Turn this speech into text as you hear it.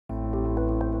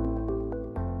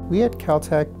We at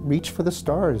Caltech reach for the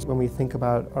stars when we think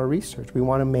about our research. We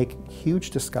want to make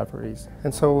huge discoveries.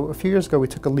 And so a few years ago, we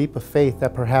took a leap of faith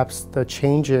that perhaps the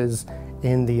changes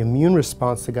in the immune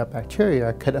response to gut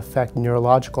bacteria could affect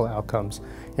neurological outcomes,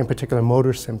 in particular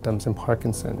motor symptoms in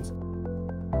Parkinson's.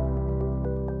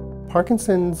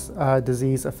 Parkinson's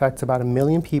disease affects about 1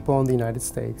 million people in the United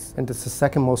States, and it's the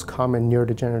second most common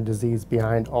neurodegenerative disease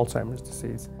behind Alzheimer's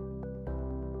disease.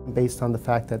 Based on the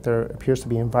fact that there appears to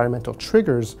be environmental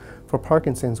triggers for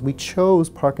Parkinson's, we chose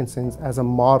Parkinson's as a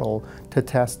model to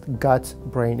test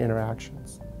gut-brain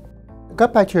interactions.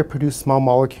 Gut bacteria produce small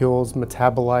molecules,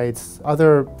 metabolites,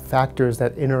 other factors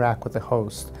that interact with the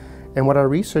host. And what our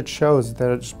research shows is that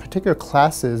there's particular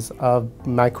classes of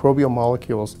microbial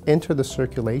molecules enter the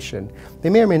circulation. They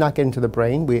may or may not get into the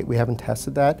brain, we haven't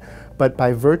tested that, but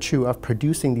by virtue of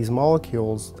producing these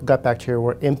molecules, the gut bacteria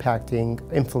were impacting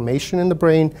inflammation in the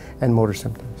brain and motor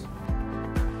symptoms.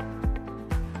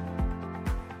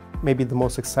 Maybe the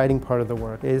most exciting part of the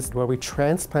work is where we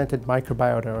transplanted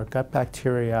microbiota or gut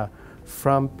bacteria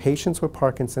from patients with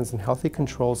Parkinson's and healthy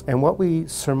controls, and what we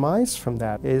surmised from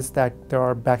that is that there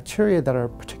are bacteria that are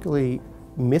particularly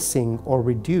missing or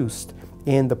reduced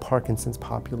in the Parkinson's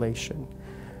population.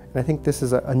 And I think this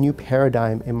is a new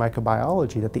paradigm in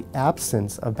microbiology, that the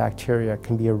absence of bacteria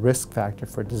can be a risk factor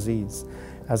for disease,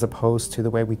 as opposed to the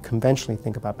way we conventionally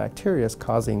think about bacteria as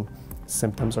causing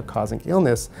symptoms or causing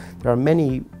illness. There are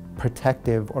many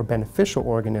protective or beneficial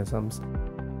organisms.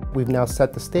 We've now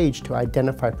set the stage to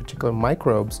identify particular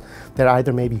microbes that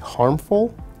either may be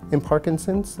harmful in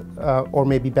Parkinson's or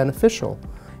may be beneficial.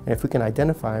 And if we can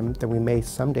identify them, then we may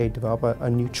someday develop a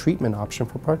new treatment option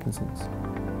for Parkinson's.